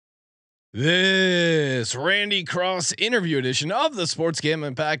This Randy Cross interview edition of the Sports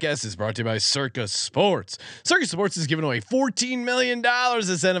Gambling Podcast is brought to you by Circa Sports. Circa Sports is giving away $14 million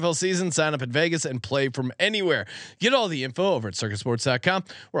this NFL season. Sign up in Vegas and play from anywhere. Get all the info over at circasports.com.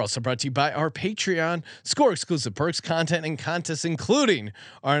 We're also brought to you by our Patreon. Score exclusive perks, content, and contests, including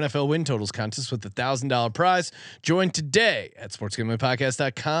our NFL win totals contest with the $1,000 prize. Join today at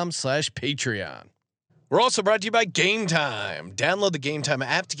sportsgamblingpodcast.com/Patreon. We're also brought to you by Game Time. Download the Game Time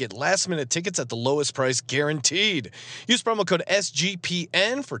app to get last-minute tickets at the lowest price guaranteed. Use promo code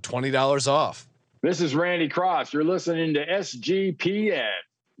SGPN for $20 off. This is Randy Cross. You're listening to SGPN.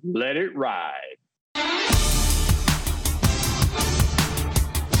 Let it ride.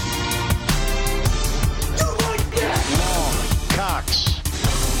 Long, Cox.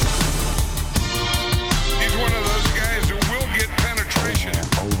 He's one of those guys who will get penetration.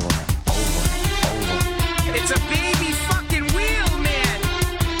 Over. It's a baby fucking wheel, man.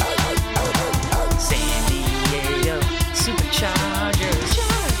 San Diego Superchargers.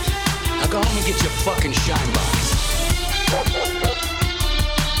 Now go home and get your fucking shine box.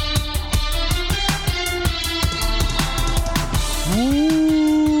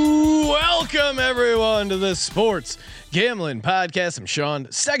 Welcome everyone to the Sports Gambling Podcast. I'm Sean,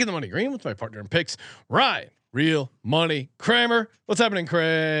 stacking the money green with my partner in picks, Ryan, Real Money Kramer. What's happening,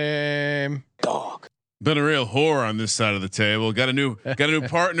 Kramer? Dog. Been a real whore on this side of the table. Got a new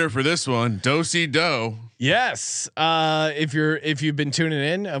partner for this one. Dosey Do. Yes. If you've been tuning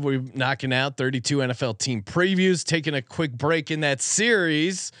in, we're knocking out 32 NFL team previews, taking a quick break in that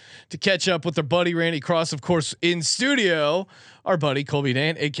series to catch up with our buddy Randy Cross, of course, in studio. Our buddy Colby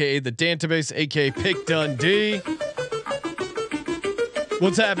Dant, aka the Dantabase, aka Pick Dundee.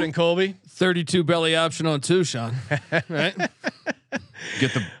 What's happening, Colby? 32 belly option on 2, Sean. Right?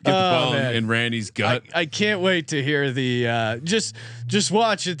 Get the ball in Randy's gut. I can't wait to hear the just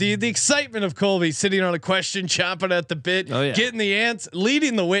watch it. The excitement of Colby sitting on a question, chomping at the bit, getting the answer,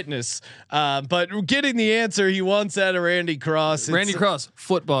 leading the witness, but getting the answer he wants out of Randy Cross. Randy Cross,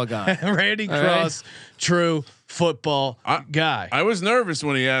 football guy. Randy Cross, true football guy. I was nervous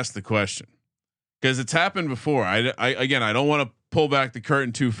when he asked the question because it's happened before. I don't want to pull back the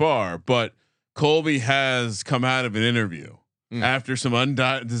curtain too far, but Colby has come out of an interview after some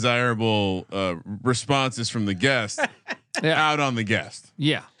undesirable responses from the guest out on the guest.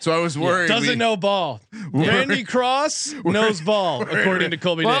 Yeah. So I was worried. Doesn't know ball. Randy Cross knows ball, according to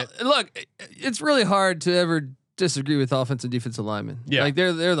Colby. Well, look, it's really hard to ever disagree with offensive and defensive linemen. Yeah. Like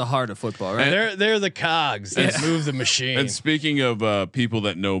they're the heart of football, right? They're the cogs that move the machine. And speaking of people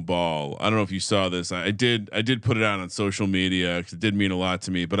that know ball, I don't know if you saw this. I did put it out on social media because it did mean a lot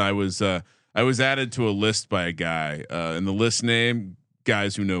to me. But I was added to a list by a guy, and the list name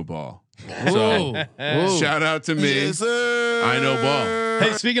guys who know ball. So shout out to me. Yes, I know ball.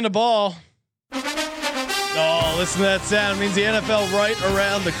 Hey, speaking of ball, listen to that sound. It means the NFL right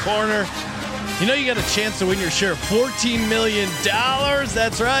around the corner. You know you got a chance to win your share of $14 million.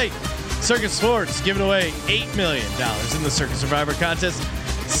 That's right. Circa Sports giving away $8 million in the Circa Survivor contest,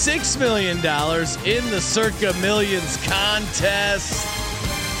 $6 million in the Circa Millions contest.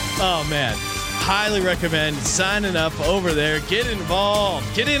 Oh man, highly recommend signing up over there. Get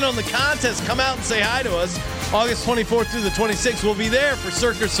involved. Get in on the contest. Come out and say hi to us. August 24th through the 26th. We'll be there for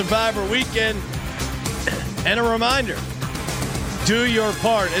Circa Survivor weekend. And a reminder, do your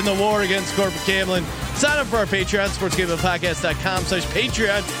part in the war against corporate gambling. Sign up for our Patreon,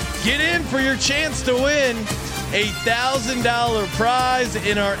 sportsgamblingpodcast.com/Patreon. Get in for your chance to win a $1,000 prize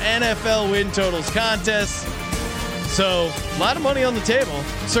in our NFL win totals contest. So a lot of money on the table.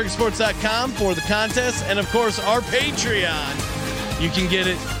 Circusports.com for the contest. And of course, our Patreon. You can get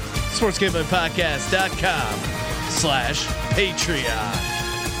it sportsgamblingpodcast.com/Patreon.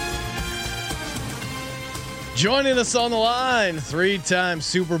 Joining us on the line, 3-time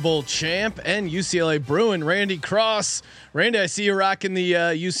Super Bowl champ and UCLA Bruin, Randy Cross. Randy, I see you rocking the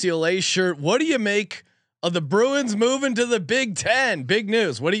UCLA shirt. What do you make of the Bruins moving to the Big Ten? Big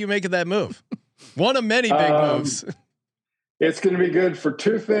news. What do you make of that move? One of many big moves. It's going to be good for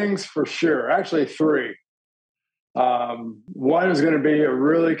two things for sure. Actually, three. One is going to be a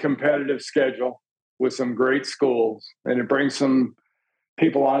really competitive schedule with some great schools, and it brings some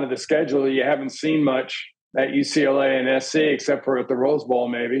people onto the schedule that you haven't seen much at UCLA and SC, except for at the Rose Bowl,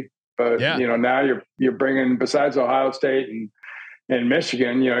 maybe. But now you're bringing, besides Ohio State and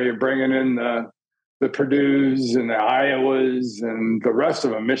Michigan, you're bringing in the Purdue's and the Iowas and the rest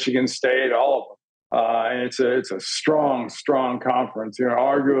of them, Michigan State, all of them. And it's a strong conference.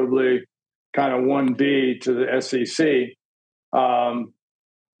 Arguably kind of 1B to the SEC. And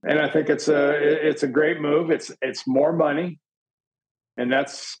I think it's a great move. It's more money. And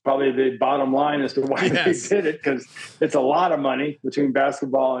that's probably the bottom line as to why Yes. they did it, because it's a lot of money between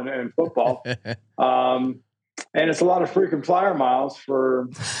basketball and football. And it's a lot of frequent flyer miles for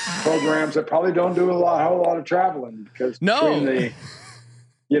programs that probably don't do a whole lot of traveling, because between the,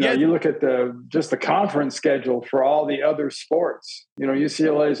 you look at the conference schedule for all the other sports.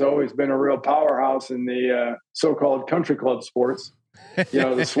 UCLA has always been a real powerhouse in the so-called country club sports.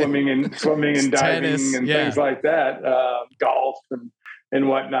 The swimming and diving tennis, and things like that, golf and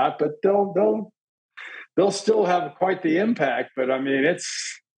whatnot. But they'll still have quite the impact. But I mean,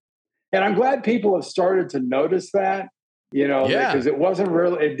 and I'm glad people have started to notice that, because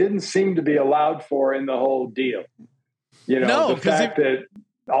it didn't seem to be allowed for in the whole deal. The fact that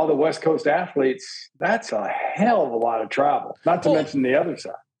all the West Coast athletes, that's a hell of a lot of travel, not to mention the other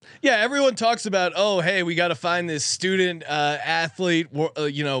side. Yeah, everyone talks about, hey, we got to find this student athlete,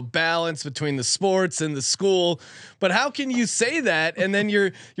 balance between the sports and the school. But how can you say that and then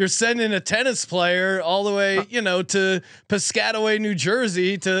you're sending a tennis player all the way, to Piscataway, New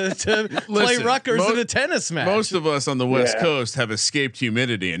Jersey to play Rutgers in a tennis match? Most of us on the West Coast have escaped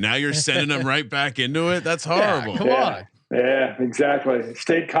humidity, and now you're sending them right back into it. That's horrible. Yeah, come on. Yeah, exactly.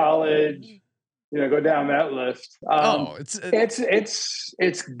 State College. Go down that list.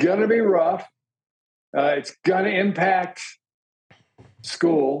 It's gonna be rough. It's gonna impact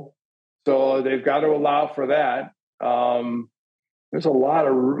school, so they've got to allow for that. There's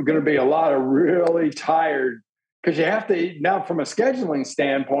going to be a lot of really tired, because you have to now, from a scheduling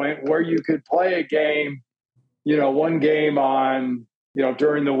standpoint, where you could play a game, one game on,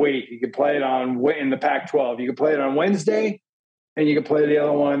 during the week. You could play it in the Pac-12. You could play it on Wednesday, and you can play the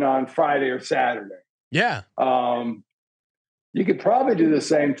other one on Friday or Saturday. Yeah. You could probably do the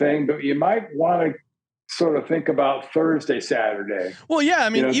same thing, but you might want to sort of think about Thursday, Saturday. Well, yeah. I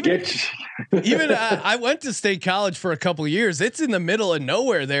mean, I went to State College for a couple of years. It's in the middle of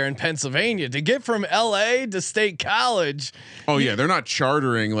nowhere there in Pennsylvania. To get from LA to State College. Oh yeah. They're not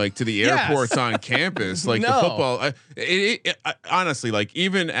chartering to the airports on campus. The football, honestly,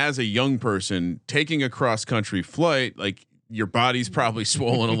 even as a young person taking a cross country flight, your body's probably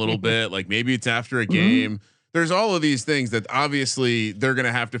swollen a little bit. Maybe it's after a game. Mm-hmm. There's all of these things that obviously they're going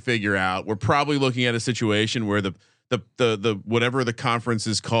to have to figure out. We're probably looking at a situation where the whatever the conference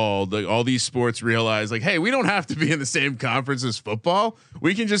is called, all these sports realize hey, we don't have to be in the same conference as football.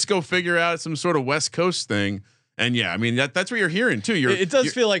 We can just go figure out some sort of West Coast thing. And yeah, I mean that's what you're hearing too. It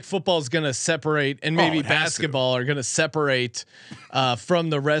does feel like football is going to separate, and maybe basketball are going to separate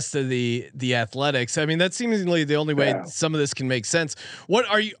from the rest of the athletics. I mean, that's seemingly the only way some of this can make sense. What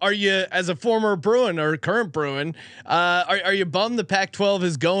are you as a former Bruin or current Bruin? Are you bummed the Pac-12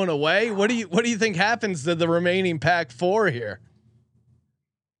 is going away? What do you think happens to the remaining Pac-4 here?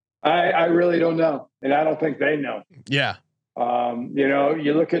 I really don't know, and I don't think they know. Yeah.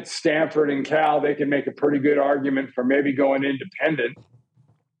 You look at Stanford and Cal, they can make a pretty good argument for maybe going independent.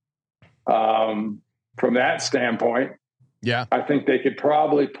 From that standpoint, yeah, I think they could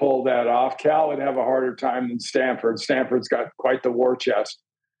probably pull that off. Cal would have a harder time than Stanford. Stanford's got quite the war chest,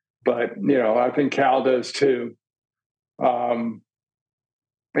 but I think Cal does too.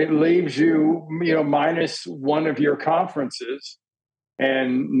 It leaves you, minus one of your conferences.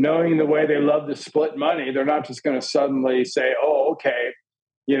 And knowing the way they love to split money, they're not just going to suddenly say, "Oh, okay,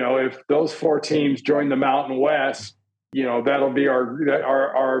 if those 4 teams join the Mountain West, that'll be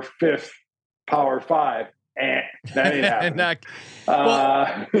our 5th Power 5." That ain't happening.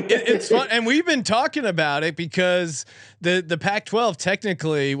 It's fun, and we've been talking about it because the Pac-12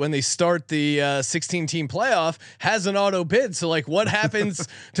 technically, when they start the 16-team playoff, has an auto bid. So what happens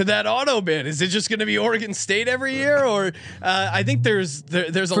to that auto bid? Is it just going to be Oregon State every year, or I think there's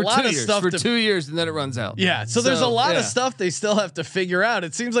a lot of stuff for 2 years and then it runs out. Yeah, so there's a lot of stuff they still have to figure out.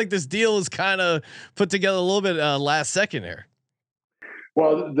 It seems like this deal is kind of put together a little bit last second here.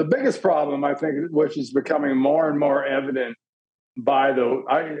 Well, the biggest problem, I think, which is becoming more and more evident by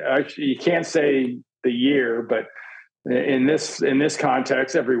you can't say the year, but in this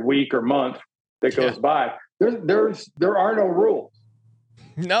context, every week or month that goes by, there are no rules.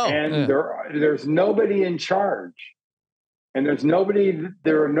 No, and there's nobody in charge, and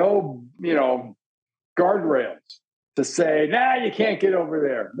there are no guardrails to say, you can't get over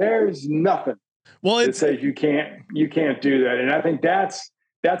there. There's nothing. Well, it says you can't do that, and I think that's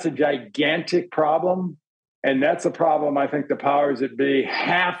a gigantic problem, and that's a problem I think the powers that be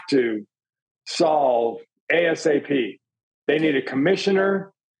have to solve ASAP. They need a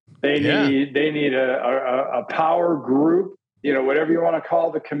commissioner. They need a power group. Whatever you want to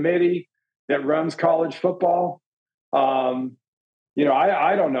call the committee that runs college football. I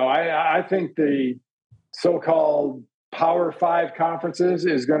don't know. I think the so-called Power 5 conferences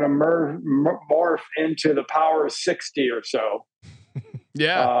is going to morph into the Power 60 or so.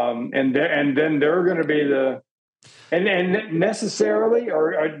 Yeah. And then they're going to be and necessarily,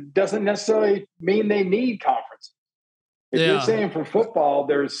 or doesn't necessarily mean they need conferences. If you're saying for football,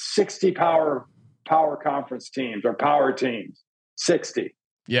 there's 60 power conference teams or power teams, 60.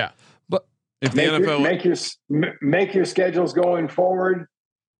 Yeah. But if the NFL make your schedules going forward,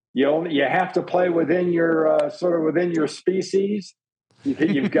 you have to play within your sort of within your species.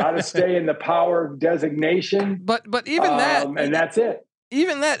 You've got to stay in the power designation. But even that, and that's it.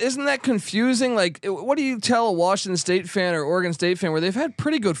 Even that, isn't that confusing? Like, what do you tell a Washington State fan or Oregon State fan where they've had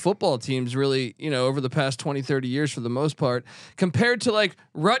pretty good football teams really, over the past 20, 30 years for the most part, compared to like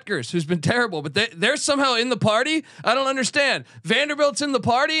Rutgers, who's been terrible, but they're somehow in the party? I don't understand. Vanderbilt's in the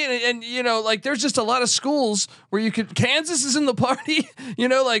party and like there's just a lot of schools where Kansas is in the party,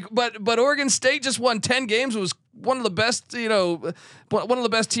 but Oregon State just won 10 games. It was one of the best, one of the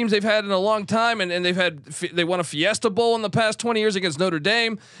best teams they've had in a long time, and they won a Fiesta Bowl in the past 20 years against Notre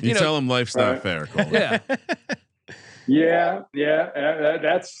Dame. You tell them life's not fair, Cole. Yeah.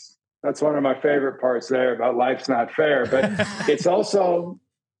 That's one of my favorite parts there about life's not fair, but it's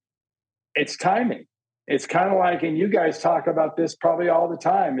timing. It's kind of like, and you guys talk about this probably all the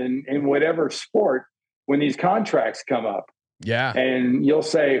time in whatever sport when these contracts come up. Yeah. And you'll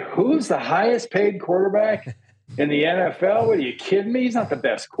say, who's the highest paid quarterback in the NFL? What, are you kidding me? He's not the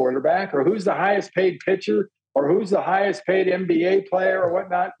best quarterback. Or who's the highest paid pitcher? Or who's the highest paid NBA player or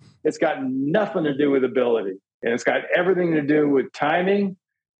whatnot? It's got nothing to do with ability. And it's got everything to do with timing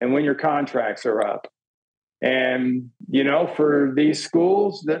and when your contracts are up. And, for these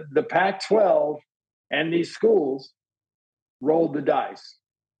schools, the Pac-12 and these schools rolled the dice.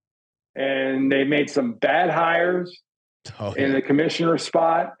 And they made some bad hires in the commissioner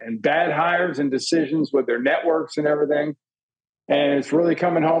spot and bad hires and decisions with their networks and everything. And it's really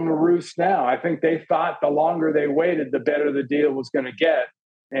coming home to roost now. I think they thought the longer they waited, the better the deal was going to get.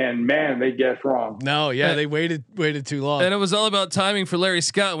 And man, they guessed wrong. No, yeah, they waited too long. And it was all about timing for Larry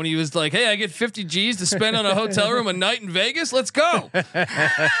Scott when he was like, "Hey, I get 50 G's to spend on a hotel room a night in Vegas. Let's go."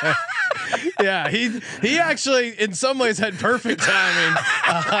 Yeah, he actually in some ways had perfect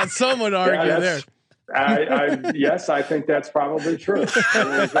timing. Some would argue there. Yes, I think that's probably true.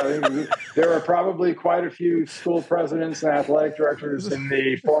 There are probably quite a few school presidents and athletic directors in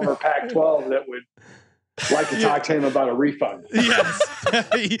the former Pac-12 that would like to talk to him about a refund. Yes,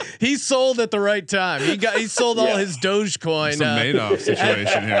 he sold at the right time. He sold all his Dogecoin. Some Madoff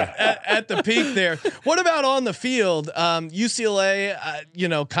situation here at the peak there. What about on the field? UCLA,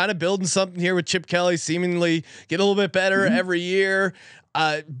 kind of building something here with Chip Kelly, seemingly get a little bit better every year.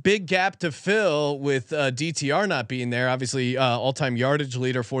 Big gap to fill with DTR not being there. Obviously, all-time yardage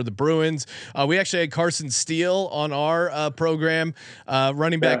leader for the Bruins. We actually had Carson Steele on our program,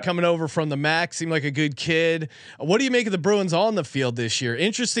 running back coming over from the MAC. Seemed like a good kid. What do you make of the Bruins on the field this year?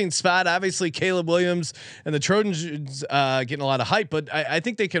 Interesting spot. Obviously, Caleb Williams and the Trojans getting a lot of hype, but I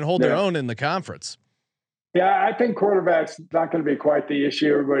think they can hold their own in the conference. Yeah, I think quarterback's not going to be quite the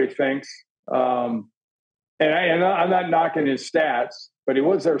issue everybody thinks. And I'm not knocking his stats, but he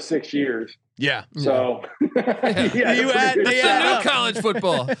was there 6 years. Yeah. So it's new college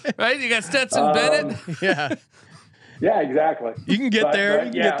football, right? You got Stetson Bennett. Yeah. Yeah, exactly. You can get there.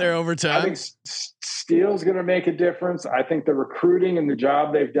 You can get there over time. I think Steele's going to make a difference. I think the recruiting and the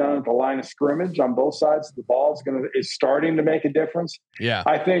job they've done at the line of scrimmage on both sides of the ball is starting to make a difference. Yeah.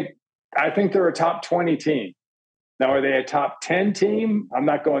 I think they're a top 20 team. Now, are they a top 10 team? I'm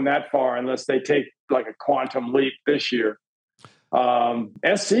not going that far unless they take like a quantum leap this year.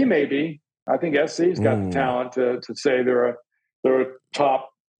 SC maybe. I think SC's got the talent to say they're a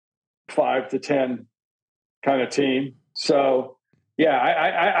top 5 to 10 kind of team. So yeah,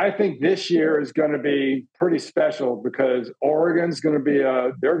 I think this year is going to be pretty special because Oregon's going to be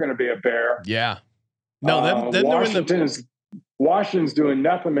they're going to be a bear. Yeah. No, then Washington's doing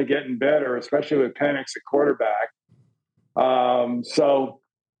nothing but getting better, especially with Penix at quarterback. So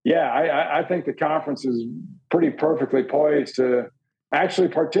yeah, I think the conference is pretty perfectly poised to actually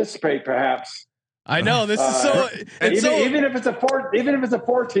participate, perhaps. I know this is so. Even if it's a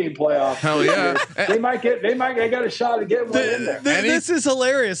 14 playoff. Hell yeah, they got a shot at getting one in there. This is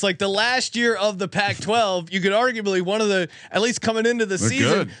hilarious. Like the last year of the Pac-12, you could arguably one of the at least coming into the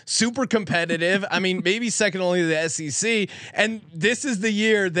season super competitive. I mean, maybe second only to the SEC. And this is the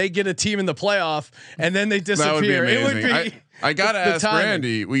year they get a team in the playoff, and then they disappear. That would be amazing. It would be. I gotta ask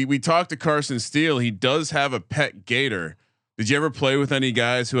Randy. We talked to Carson Steele. He does have a pet gator. Did you ever play with any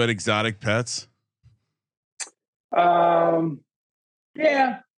guys who had exotic pets?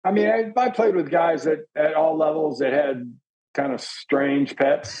 Yeah, I mean, I played with guys at all levels that had kind of strange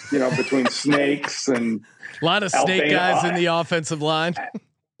pets, between snakes and A lot of snake albino, guys in the offensive line.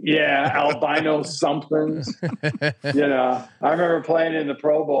 yeah, albino somethings. I remember playing in the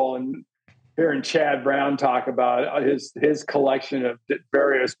Pro Bowl and hearing Chad Brown talk about his collection of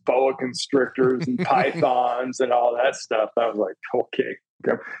various boa constrictors and pythons and all that stuff. I was like, okay,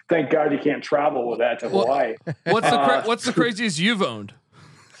 thank God you can't travel with that to Hawaii. What's the craziest you've owned?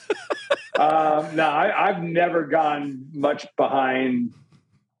 No, I've never gone much behind,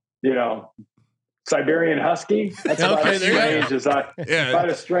 Siberian Husky. That's about as strange as about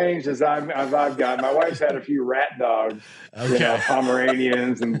as strange as I've got. My wife's had a few rat dogs,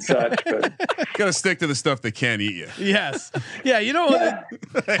 Pomeranians and such. But Gotta stick to the stuff that can't eat you. Yes. Yeah.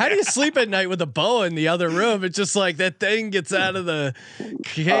 How do you sleep at night with a boa in the other room? It's just like that thing gets out of the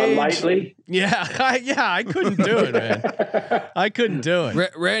cage. Lightly. Yeah. I couldn't do it, man. I couldn't do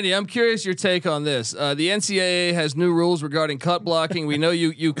it. Randy, I'm curious your take on this. The NCAA has new rules regarding cut blocking. We know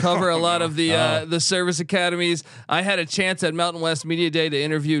you cover a lot of the service academies. I had a chance at Mountain West Media Day to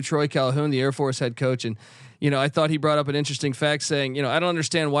interview Troy Calhoun, the Air Force head coach, and I thought he brought up an interesting fact, saying, I don't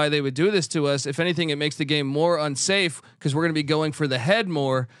understand why they would do this to us. If anything, it makes the game more unsafe because we're going to be going for the head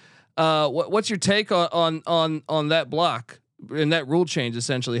more. What's your take on that block and that rule change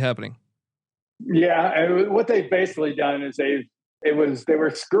essentially happening? Yeah, and what they've basically done is they were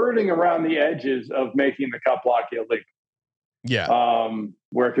skirting around the edges of making the cut block illegal. Yeah.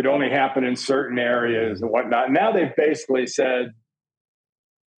 Where it could only happen in certain areas and whatnot. Now they've basically said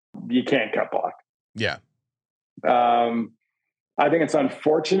you can't cut block. Yeah. I think it's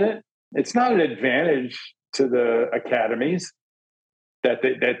unfortunate. It's not an advantage to the academies that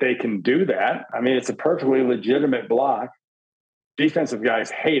they can do that. I mean, it's a perfectly legitimate block. Defensive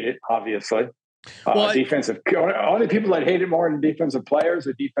guys hate it, obviously. Only people that hate it more than defensive players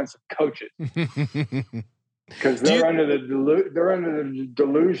are defensive coaches. Because they're under the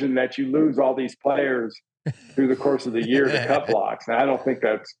delusion that you lose all these players through the course of the year to cut blocks. And I don't think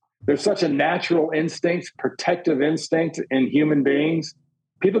there's such a natural instinct, protective instinct in human beings.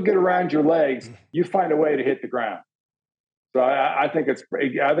 People get around your legs, you find a way to hit the ground. So I think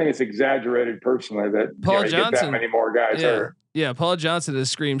it's exaggerated personally that Paul you Johnson, get that many more guys hurt. Yeah, Paul Johnson has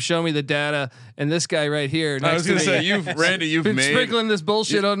screamed, "Show me the data!" And this guy right here. I was going to say, Randy, you've been made sprinkling this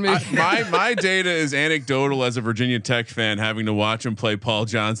bullshit on me. My data is anecdotal as a Virginia Tech fan, having to watch him play Paul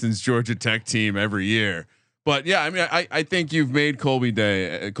Johnson's Georgia Tech team every year. But yeah, I mean, I think you've made Colby's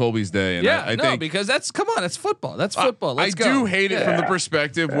day, and I think because that's football. That's football. Let's go. Do hate it from the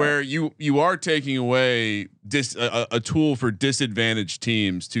perspective where you are taking away a tool for disadvantaged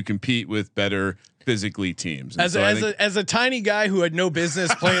teams to compete with better physically teams. And as a tiny guy who had no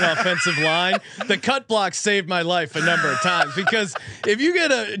business playing offensive line, the cut block saved my life a number of times, because if you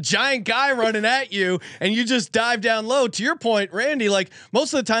get a giant guy running at you and you just dive down low, to your point, Randy, like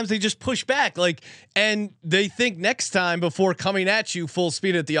most of the times they just push back, and they think next time before coming at you full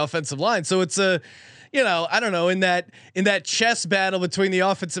speed at the offensive line. So it's I don't know, in that chess battle between the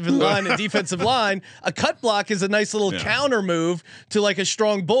offensive line and defensive line, a cut block is a nice little counter move to like a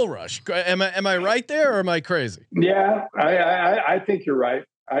strong bull rush. Am I right there, or am I crazy? Yeah, I think you're right.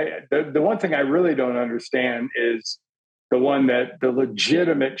 The one thing I really don't understand is the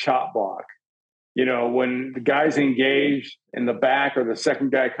legitimate chop block. When the guy's engaged in the back, or the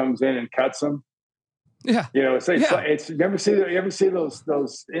second guy comes in and cuts him. Yeah, it's you ever see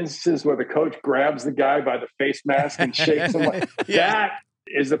those instances where the coach grabs the guy by the face mask and shakes him? That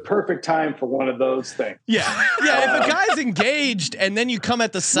is the perfect time for one of those things. Yeah. If a guy's engaged and then you come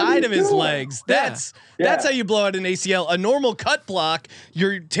at the side of his legs, that's how you blow out an ACL. A normal cut block,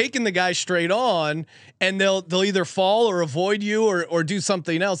 you're taking the guy straight on, and they'll either fall or avoid you or do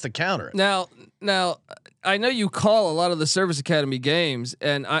something else to counter it. Now, I know you call a lot of the service academy games,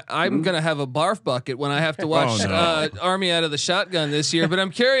 and I'm going to have a barf bucket when I have to watch Army out of the shotgun this year. But I'm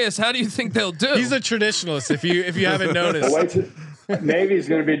curious, how do you think they'll do? He's a traditionalist. If you haven't noticed, Navy's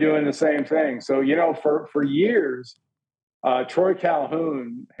going to be doing the same thing. So for years, Troy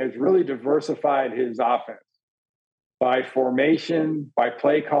Calhoun has really diversified his offense by formation, by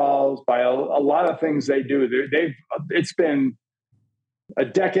play calls, by a lot of things they do. It's been a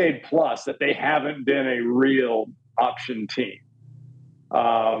decade plus that they haven't been a real option team.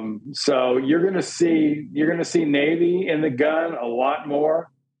 So you're going to see Navy in the gun a lot more.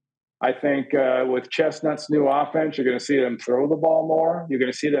 I think with Chestnut's new offense, you're going to see them throw the ball more. You're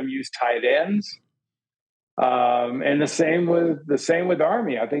going to see them use tight ends, and the same with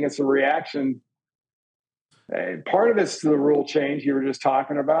Army. I think it's a reaction. Part of it's the rule change you were just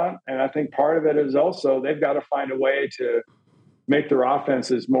talking about, and I think part of it is also they've got to find a way to make their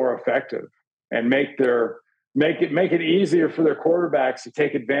offenses more effective and make it easier for their quarterbacks to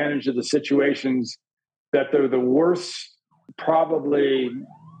take advantage of the situations that they're the worst, probably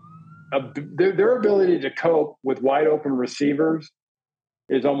their ability to cope with wide open receivers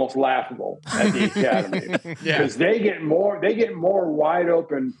is almost laughable at the academy because they get more wide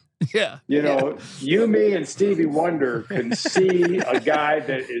open. Yeah. You, me, and Stevie Wonder can see a guy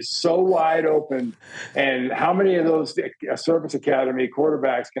that is so wide open, and how many of those Service Academy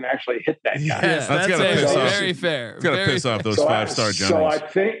quarterbacks can actually hit that guy? Yes, That's gotta fair. piss off. Very fair. It's gonna piss off those So 5-star So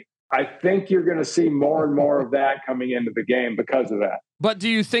Johnnies. I think you're going to see more and more of that coming into the game because of that. But do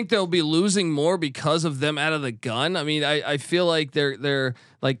you think they'll be losing more because of them out of the gun? I mean, I feel like they're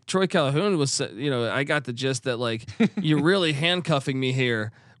like Troy Calhoun was, I got the gist that like you're really handcuffing me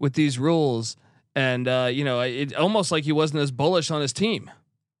here with these rules, and it almost like he wasn't as bullish on his team.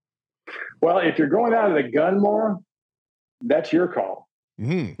 Well, if you're going out of the gun more, that's your call.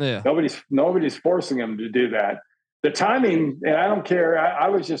 Yeah. Nobody's forcing him to do that. The timing, and I don't care. I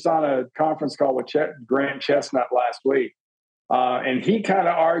was just on a conference call with Grant Chestnut last week, and he kind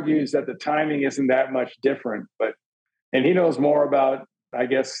of argues that the timing isn't that much different. And he knows more about, I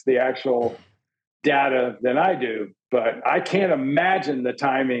guess, the actual data than I do. But I can't imagine the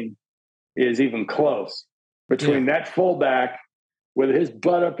timing is even close between that fullback with his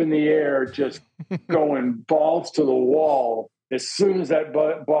butt up in the air, just going balls to the wall as soon as that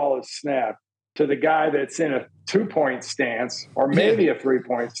ball is snapped, to the guy that's in a 2-point stance or maybe a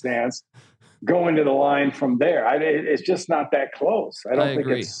 3-point stance going to the line from there. It's just not that close. I don't think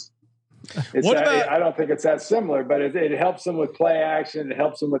agree. I don't think it's that similar, but it helps them with play action. It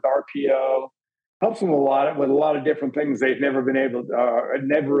helps them with RPO, helps them with a lot of different things they've never been able to,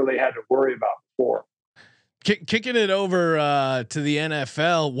 never really had to worry about before. Kicking it over to the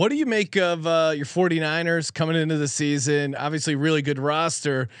NFL, what do you make of your 49ers coming into the season? Obviously really good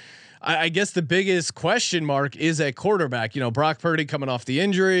roster. I guess the biggest question mark is at quarterback. Brock Purdy coming off the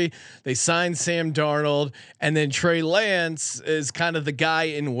injury. They signed Sam Darnold, and then Trey Lance is kind of the guy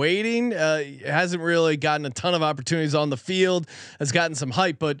in waiting. Hasn't really gotten a ton of opportunities on the field. Has gotten some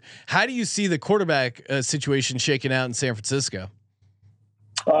hype, but how do you see the quarterback situation shaking out in San Francisco?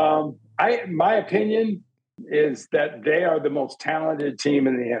 My opinion is that they are the most talented team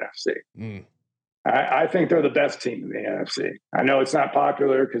in the NFC. I think they're the best team in the NFC. I know it's not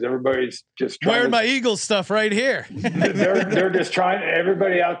popular because everybody's just wearing my Eagles stuff right here. they're just trying.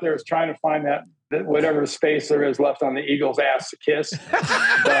 Everybody out there is trying to find that whatever space there is left on the Eagles' ass to kiss.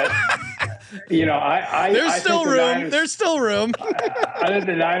 But there's still room. There's still room. I think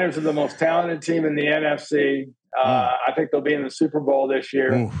the Niners are the most talented team in the NFC. I think they'll be in the Super Bowl this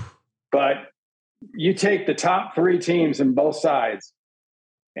year. Oof. But you take the top 3 teams in both sides,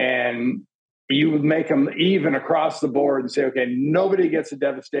 and you would make them even across the board and say, okay, nobody gets a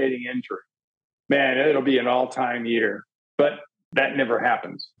devastating injury. Man, it'll be an all-time year. But that never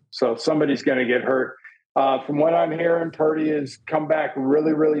happens. So somebody's going to get hurt. From what I'm hearing, Purdy has come back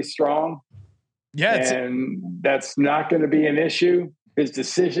really, really strong. Yeah. And that's not going to be an issue. His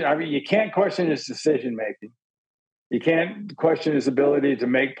decision, you can't question his decision-making. You can't question his ability to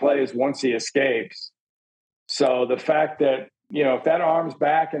make plays once he escapes. So the fact that, if that arm's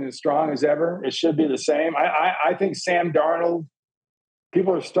back and as strong as ever, it should be the same. I think Sam Darnold,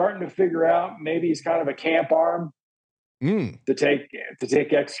 people are starting to figure out maybe he's kind of a camp arm to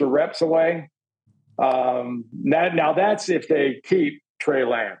take extra reps away. Now that's if they keep Trey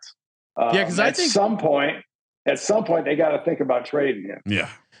Lance. Because I think at some point they got to think about trading him. Yeah.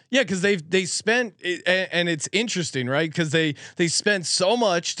 Yeah, because they spent, and it's interesting, right? Because they spent so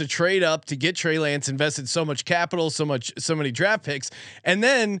much to trade up to get Trey Lance, invested so much capital, so many draft picks, and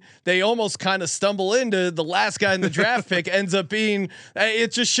then they almost kind of stumble into the last guy in the draft pick ends up being.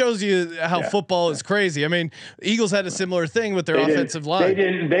 It just shows you how football is crazy. I mean, Eagles had a similar thing with their offensive line.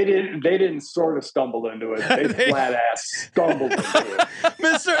 They didn't sort of stumble into it. They flat ass stumbled into it.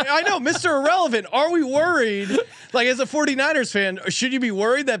 Mr. Irrelevant. Are we worried? Like, as a 49ers fan, should you be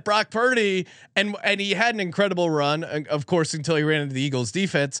worried that Brock Purdy and he had an incredible run, of course, until he ran into the Eagles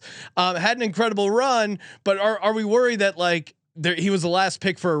defense, had an incredible run, but are we worried that like he was the last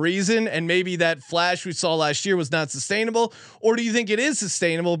pick for a reason and maybe that flash we saw last year was not sustainable? Or do you think it is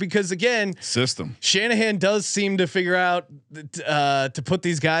sustainable? Because again, system Shanahan does seem to figure out to put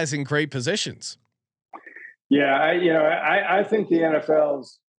these guys in great positions. Yeah. I think the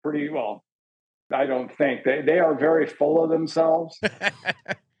NFL's pretty well. I don't think they are very full of themselves.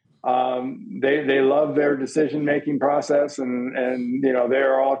 They love their decision-making process and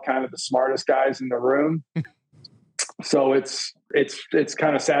they're all kind of the smartest guys in the room. So it's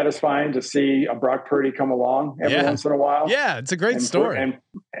kind of satisfying to see a Brock Purdy come along every once in a while. Yeah, it's a great story.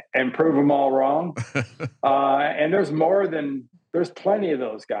 And prove them all wrong. And there's plenty of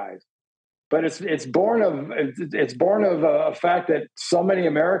those guys. But it's born of a fact that so many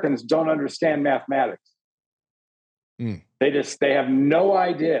Americans don't understand mathematics. They have no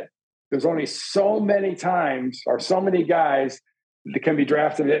idea. There's only so many times or so many guys that can be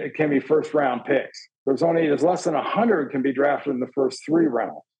drafted. It can be first round picks. There's less than 100 can be drafted in the first 3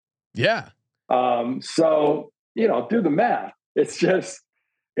 rounds. Yeah. So do the math. It's just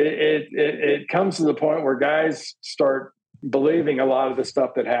it comes to the point where guys start believing a lot of the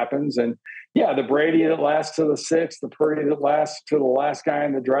stuff that happens. And the Brady that lasts to the 6th, the Purdy that lasts to the last guy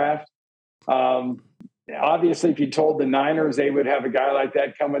in the draft. Obviously, if you told the Niners they would have a guy like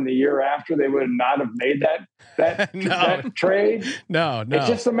that coming the year after, they would not have made that trade. No. It's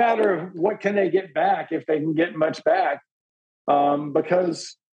just a matter of what can they get back if they can get much back.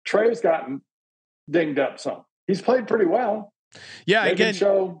 Because Trey's gotten dinged up some. He's played pretty well. Yeah, they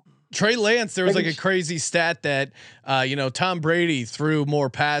again, Trey Lance, there was like a crazy stat that Tom Brady threw more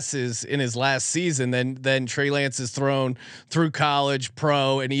passes in his last season than Trey Lance has thrown through college,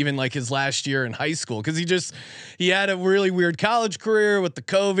 pro, and even like his last year in high school, because he had a really weird college career with the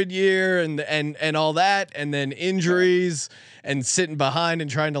COVID year and all that, and then injuries and sitting behind and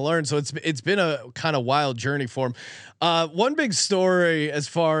trying to learn. So it's been a kind of wild journey for him. One big story as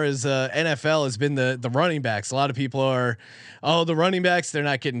far as NFL has been the running backs. A lot of people are, the running backs, they're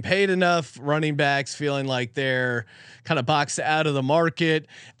not getting paid enough. Running backs feeling like they're kind of boxed out of the market.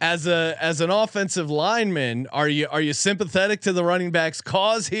 As an offensive lineman, are you sympathetic to the running backs'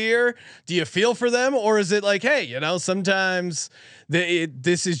 cause here? Do you feel for them, or is it like, hey, sometimes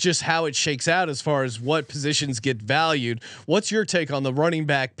this is just how it shakes out as far as what positions get valued? What's your take on the running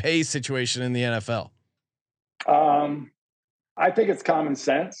back pay situation in the NFL? I think it's common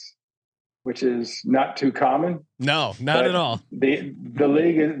sense, which is not too common. No, not at all. The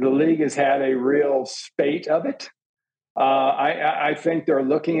league has had a real spate of it. I think they're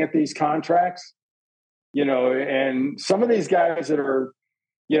looking at these contracts, and some of these guys that are,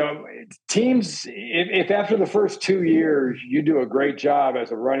 teams, if after the first 2 years you do a great job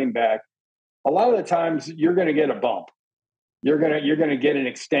as a running back, a lot of the times you're going to get a bump. You're going to get an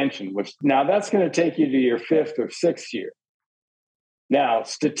extension, which now that's going to take you to your 5th or 6th year. Now,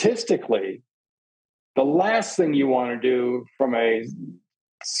 statistically, the last thing you want to do from a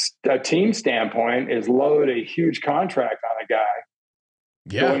team standpoint is load a huge contract on a guy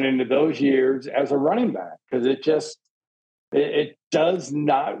going into those years as a running back, because it does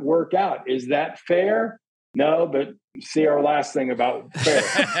not work out. Is that fair? No, but see our last thing about fair.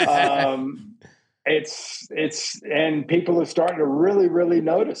 And people are starting to really, really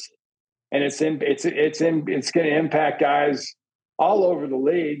notice it, and it's going to impact guys all over the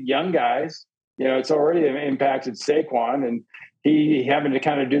league, young guys. It's already impacted Saquon, and he having to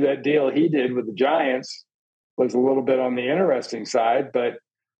kind of do that deal he did with the Giants was a little bit on the interesting side. But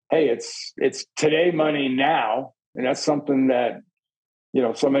hey, it's today money now, and that's something that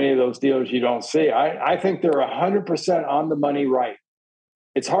so many of those deals you don't see. I think they're 100% on the money right.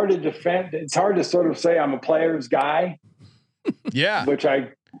 It's hard to defend. It's hard to sort of say I'm a player's guy. Yeah. Which I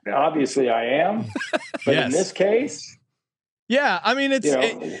am. But in this case. Yeah. I mean,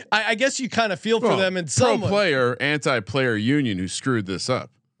 I guess you kind of feel for them in some pro-player, anti-player union who screwed this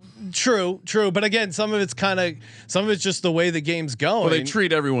up. True. But again, some of it's just the way the game's going. Well, they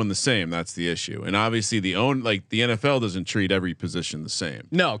treat everyone the same. That's the issue. And obviously the NFL doesn't treat every position the same.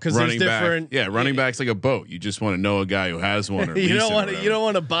 No, because there's different. Running back's like a boat. You just want to know a guy who has one. Or you don't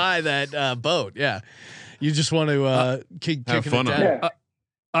want to buy that boat. Yeah, you just want to have fun on it.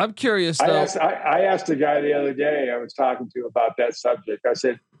 I'm curious though. I asked a guy the other day I was talking to about that subject. I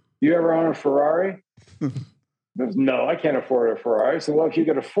said, "You ever own a Ferrari?" He goes, "No, I can't afford a Ferrari." So, well, if you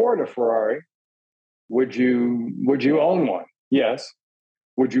could afford a Ferrari, would you own one? Yes.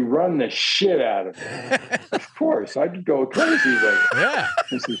 Would you run the shit out of it? Of course, I'd go crazy with it. Yeah.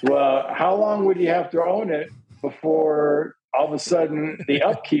 He says, "Well, how long would you have to own it before all of a sudden the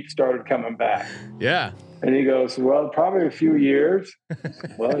upkeep started coming back?" Yeah. And he goes, "Well, probably a few years."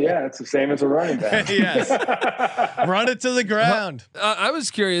 Well, yeah, it's the same as a running back. Yes. Run it to the ground. I was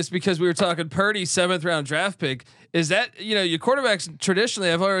curious because we were talking Purdy 7th round draft pick. Is that, your quarterbacks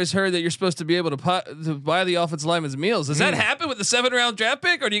traditionally, I've always heard that you're supposed to be able to buy the offensive lineman's meals. Does that happen with the 7th round draft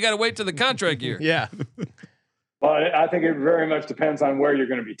pick, or do you got to wait till the contract year? Yeah. Well, I think it very much depends on where you're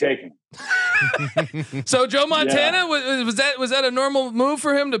going to be taken. So Joe Montana, was that a normal move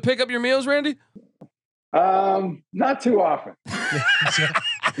for him to pick up your meals, Randy? Not too often.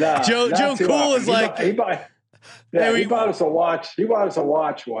 Joe Cool is like Yeah, he bought us a watch. He bought us a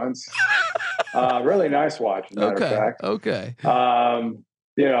watch once. Really nice watch, as a matter of fact. Okay.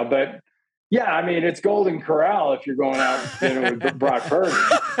 You know, but yeah, I mean, it's Golden Corral if you're going out dinner with Brock Purdy.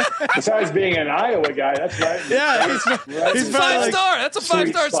 Besides being an Iowa guy, that's right. Yeah, he's That's a five-star. That's a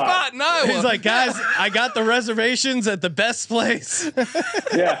five-star spot in Iowa. He's like, guys, I got the reservations at the best place.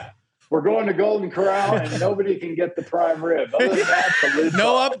 Yeah. We're going to Golden Corral and nobody can get the prime rib. Other than that, the lid's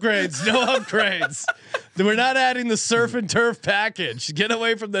No off. upgrades. No upgrades. We're not adding the surf and turf package. Get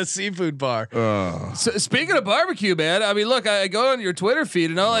away from the seafood bar. So, speaking of barbecue, man, I mean, look, I go on your Twitter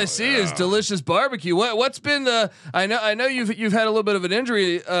feed and all I see is delicious barbecue. What's been the? I know you've had a little bit of an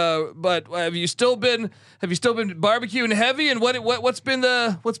injury, but have you still been barbecuing heavy? And what's been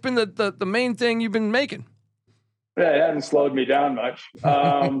the main thing you've been making? Yeah, it hasn't slowed me down much.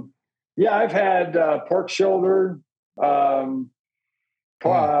 Yeah, I've had pork shoulder.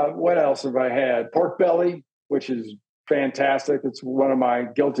 What else have I had? Pork belly, which is fantastic. It's one of my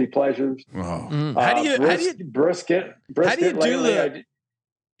guilty pleasures. Oh. How do you brisket? How do you do lately,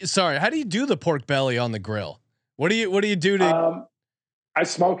 how do you do the pork belly on the grill? What do you do to? I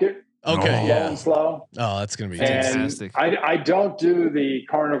smoke it. Okay, Oh. Slow and slow. Oh, that's gonna be And Fantastic. I don't do the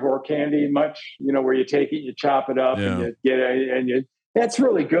carnivore candy much, you know, where you take it, you chop it up, and you get it, and that's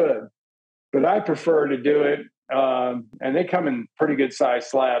really good. But I prefer to do it, and they come in pretty good sized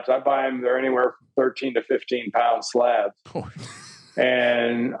slabs. I buy them; they're anywhere from 13 to 15 pound slabs,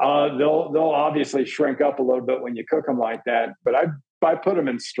 and they'll obviously shrink up a little bit when you cook them like that. But I put them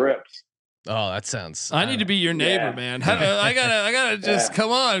in strips. Oh, that sounds. I need to be your neighbor, Yeah. man. I gotta just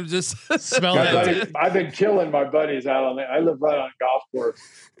come on, just smell My that. buddy, I've been killing my buddies out on it. I live right on a golf course.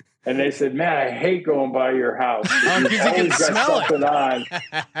 And they said, "Man, I hate going by your house. Oh, 'cause you can always got smell it." something on."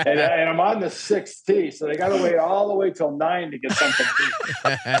 And I'm on the 6th tee, so they got to wait all the way till 9 to get something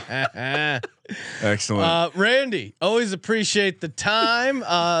to eat. Excellent. Randy, always appreciate the time.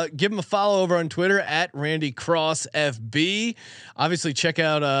 Give him a follow over on Twitter at Randy Cross FB. Obviously, check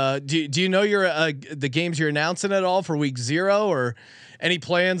out. Do you know the games you're announcing at all for week 0 or any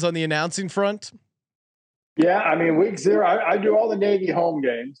plans on the announcing front? Yeah, I mean, week 0, I do all the Navy home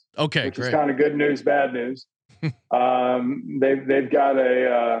games, Okay, which is great. kind of good news, bad news. They've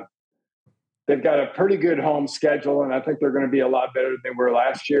got a pretty good home schedule, and I think they're going to be a lot better than they were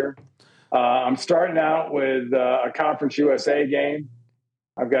last year. I'm starting out with a Conference USA game.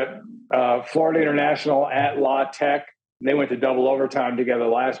 I've got Florida International at La Tech. They went to double overtime together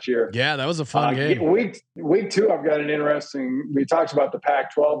last year. Yeah, that was a fun game. Week 2, I've got an interesting. We talked about the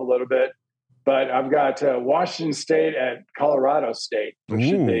Pac-12 a little bit, but I've got Washington State at Colorado State, which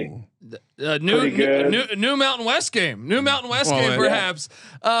should be new Mountain West game. New Mountain West game, perhaps.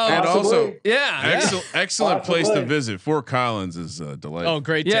 And also, Yeah. excellent place to Possibly. visit. Fort Collins is delightful. Oh,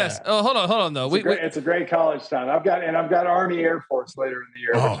 great. Yes. Oh, hold on though. It's a great college town. I've got Army Air Force later in the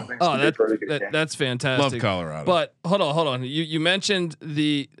year, which I think is gonna be a pretty good game. that's fantastic. Love Colorado. But hold on. You mentioned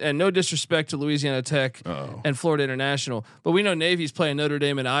and no disrespect to Louisiana Tech and Florida International, but we know Navy's playing Notre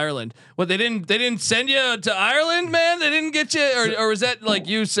Dame in Ireland. What they didn't send you to Ireland, man? They didn't get you, or was that like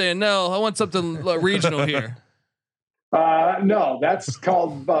you saying no? I want something regional here. No, that's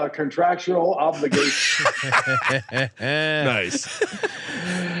called contractual obligation. Nice.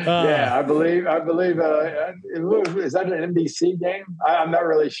 Yeah, I believe. Is that an NBC game? I'm not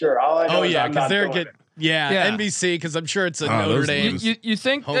really sure. All I know Oh is yeah, I'm because not they're doing get it. NBC because I'm sure it's a Oh, Notre those Dame. news. You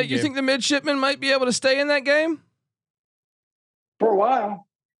think Home game. think the midshipmen might be able to stay in that game? For a while.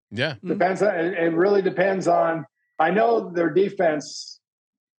 Yeah. Depends. It really depends on. I know their defense,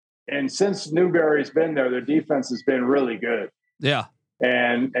 and since Newberry's been there, their defense has been really good. Yeah.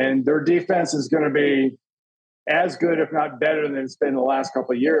 And their defense is going to be as good, if not better, than it's been the last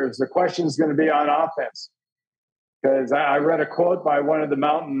couple of years. The question is going to be on offense, because I read a quote by one of the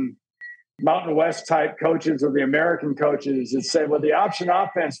Mountain West type coaches or the American coaches that said, "Well, the option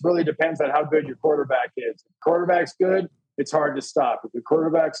offense really depends on how good your quarterback is. If the quarterback's good, it's hard to stop. If the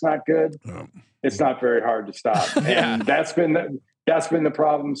quarterback's not good, it's not very hard to stop." And that's been the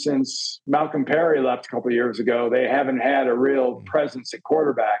problem since Malcolm Perry left a couple of years ago. They haven't had a real presence at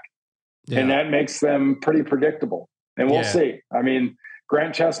quarterback, and that makes them pretty predictable. And we'll see. I mean,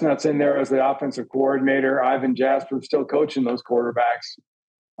 Grant Chestnut's in there as the offensive coordinator. Ivan Jasper's still coaching those quarterbacks.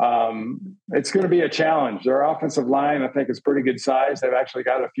 It's going to be a challenge. Their offensive line, I think, is pretty good size. They've actually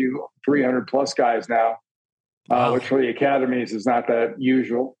got a few 300 plus guys now, which for the academies is not that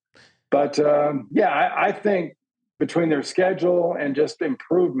usual. But I think between their schedule and just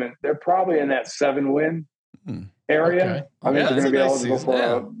improvement, they're probably in that 7-win area. Okay. I think they're going to be eligible for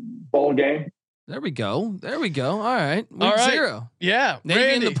a bowl game. There we go. All right. Week All right. 0. Yeah, Navy in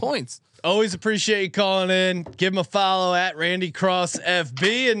Randy. the points. Always appreciate you calling in. Give him a follow at Randy Cross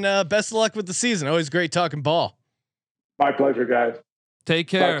FB, and best of luck with the season. Always great talking ball. My pleasure, guys. Take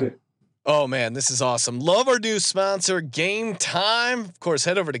Talk to care. you. Oh man, this is awesome. Love our new sponsor, Game Time. Of course,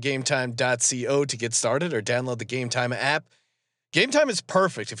 head over to gametime.co to get started or download the Game Time app. Game Time is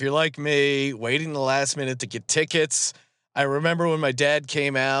perfect if you're like me, waiting the last minute to get tickets. I remember when my dad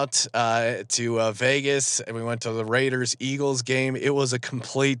came out to Vegas and we went to the Raiders Eagles game. It was a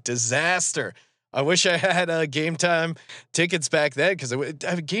complete disaster. I wish I had Game Time tickets back then because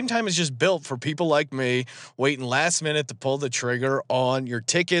Game Time is just built for people like me waiting last minute to pull the trigger on your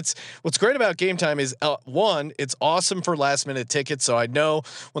tickets. What's great about Game Time is one, it's awesome for last minute tickets. So I know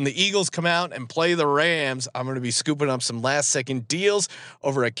when the Eagles come out and play the Rams, I'm going to be scooping up some last second deals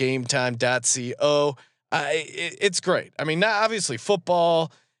over at gametime.co. It's great. I mean, not obviously football,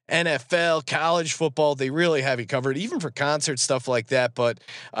 NFL, college football, they really have you covered, even for concert stuff like that. But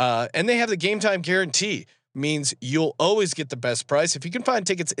and they have the Game Time guarantee, means you'll always get the best price. If you can find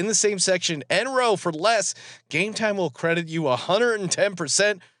tickets in the same section and row for less, Game Time will credit you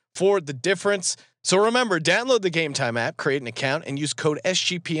 110% for the difference. So remember, download the Game Time app, create an account, and use code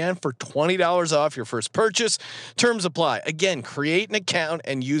SGPN for $20 off your first purchase. Terms apply. Again, create an account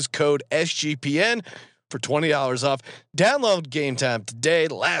and use code SGPN for $20 off. Download Game Time today.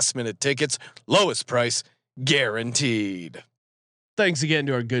 Last minute tickets, lowest price guaranteed. Thanks again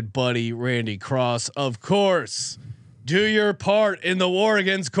to our good buddy Randy Cross. Of course, do your part in the war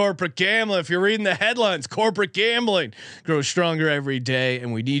against corporate gambling. If you're reading the headlines, corporate gambling grows stronger every day,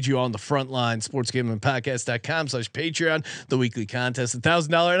 and we need you on the front line. sportsgamblingpodcast.com/Patreon. The weekly contest,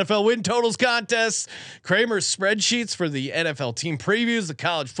 $1,000 NFL win totals contest, Kramer's spreadsheets for the NFL team previews, the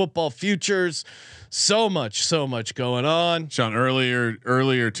college football futures. So much going on. Sean,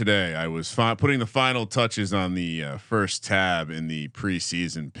 earlier today, I was putting the final touches on the first tab in the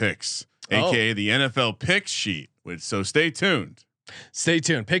preseason picks, aka the NFL picks sheet. So stay tuned.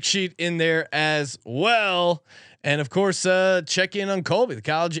 Pick sheet in there as well. And of course, check in on Colby. The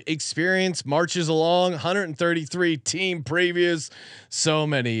college experience marches along. 133 team previews. So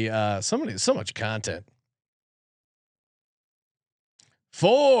much content.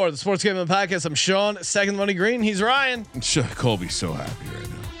 For the Sports Gambling Podcast, I'm Sean, second money green. He's Ryan. Colby's so happy right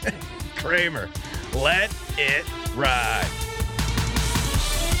now. Kramer, let it ride.